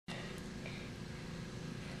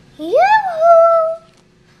Yoo-hoo!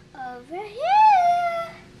 Over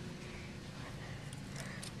here.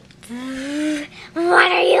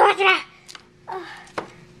 What are you looking at?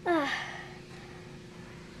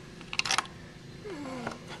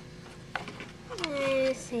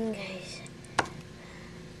 Listen, guys.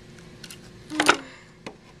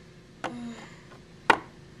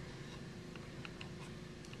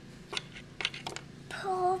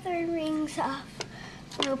 Pull the rings off,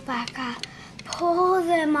 Rebecca. Pull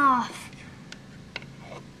them off.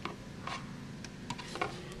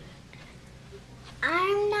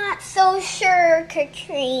 I'm not so sure,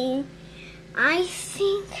 Katrine. I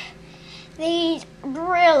think they'd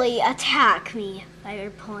really attack me if I were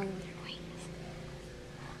pulling their wings.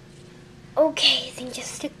 Okay, then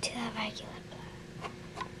just stick to the regular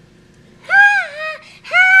plan. Ha ha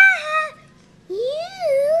ha ha!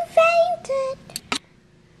 You fainted.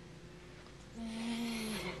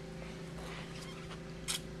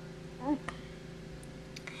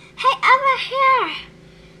 Hey, over here.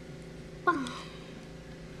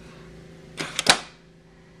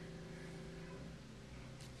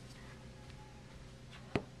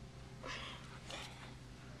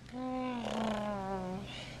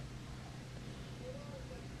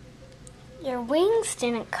 Your wings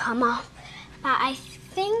didn't come off, but I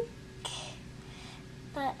think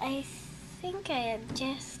I had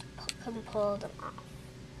just pulled them off.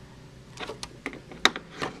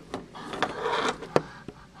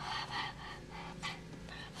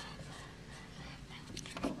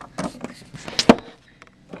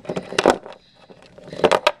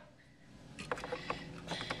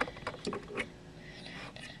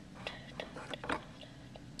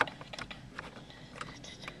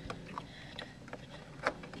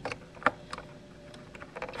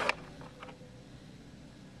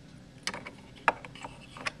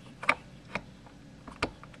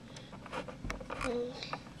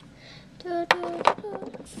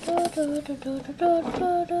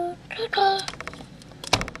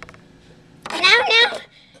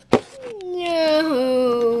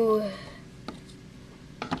 No.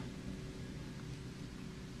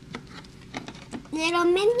 Little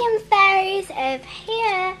Minion fairies over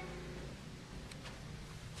here.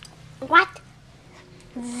 What?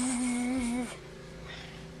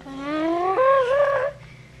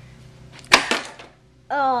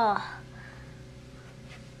 Oh.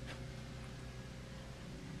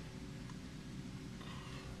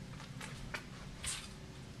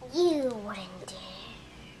 You wouldn't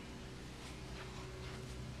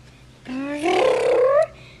dare.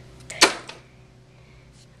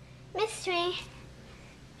 Mystery.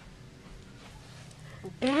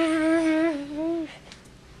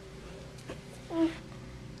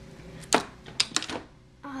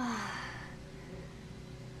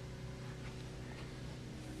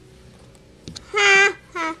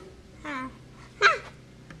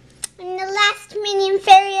 I'm the last Minion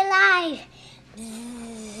fairy alive.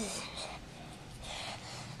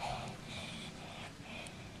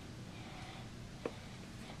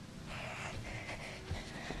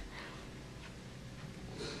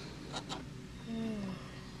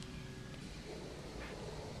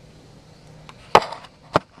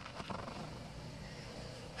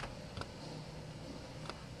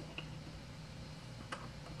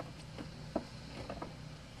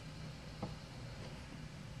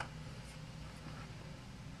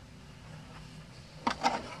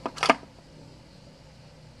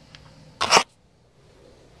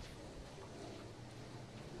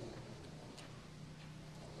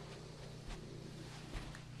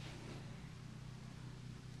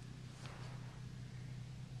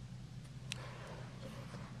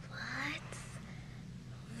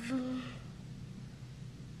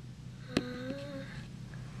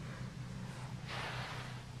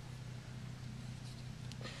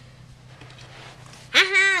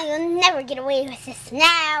 You'll never get away with this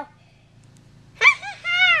now. Ha ha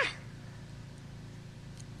ha!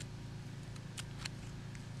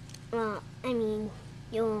 Well, I mean,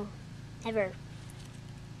 you'll never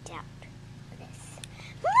doubt this.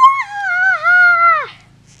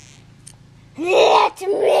 Let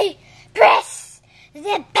me press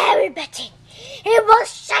the power button. It will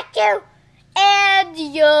shock you and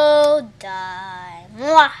you'll die.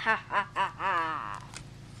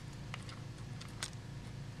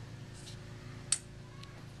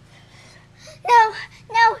 No,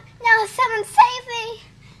 no, no, someone save me.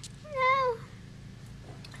 No.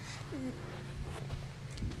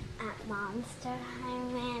 At Monster High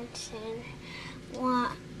Mansion,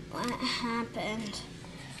 what happened?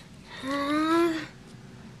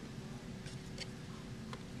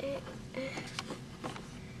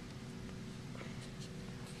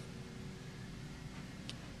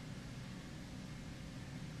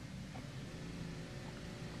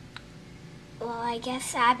 I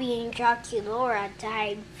guess Abby and Draculaura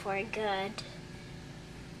died for good.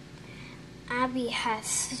 Abby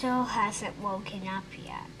still hasn't woken up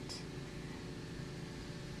yet.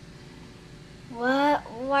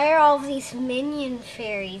 Why are all these minion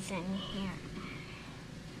fairies in here?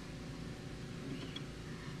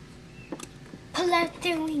 Pull out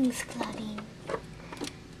their wings, Claudine.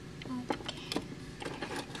 Okay.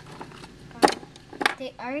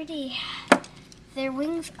 Their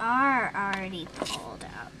wings are already pulled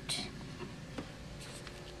out.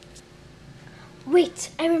 Wait,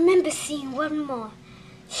 I remember seeing one more.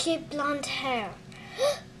 She had blonde hair.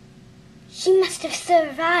 She must have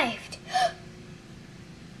survived.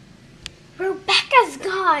 Rebecca's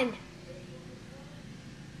gone.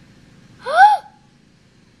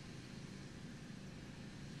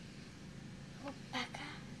 Rebecca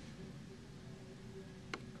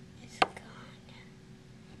is gone.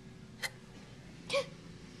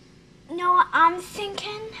 No,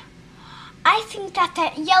 I think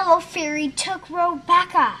that yellow fairy took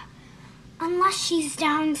Rebecca. Unless she's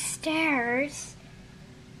downstairs.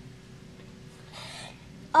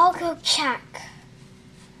 I'll go check.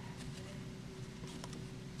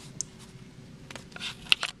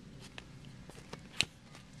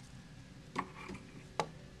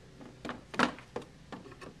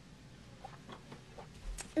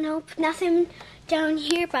 Nope, nothing down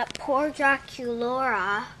here but poor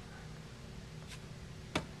Draculaura.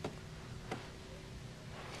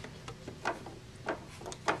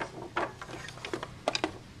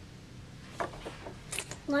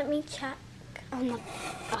 Let me check on the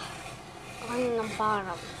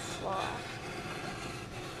bottom floor.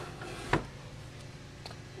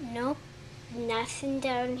 Nope, nothing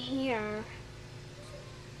down here.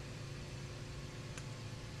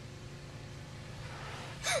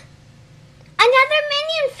 Another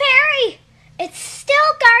minion fairy! It's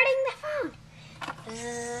still guarding the phone.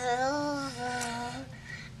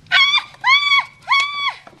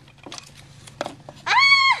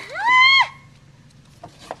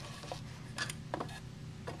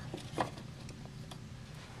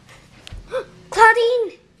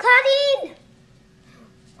 Claudine!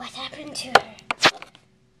 What happened to her?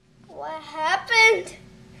 What happened?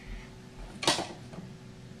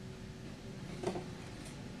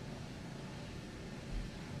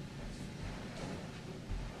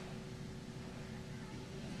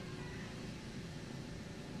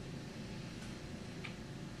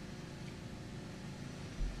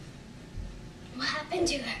 What happened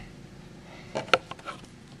to her?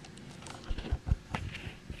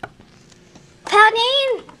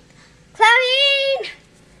 Claudine! Claudine!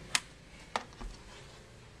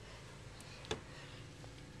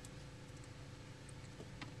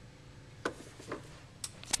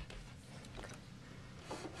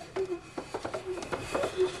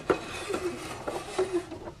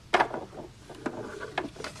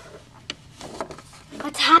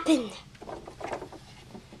 What's happened?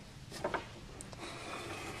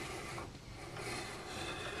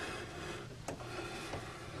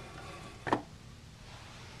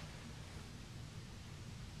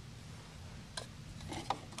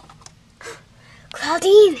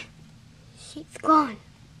 Claudine! She's gone.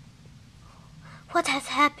 What has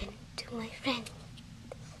happened to my friend?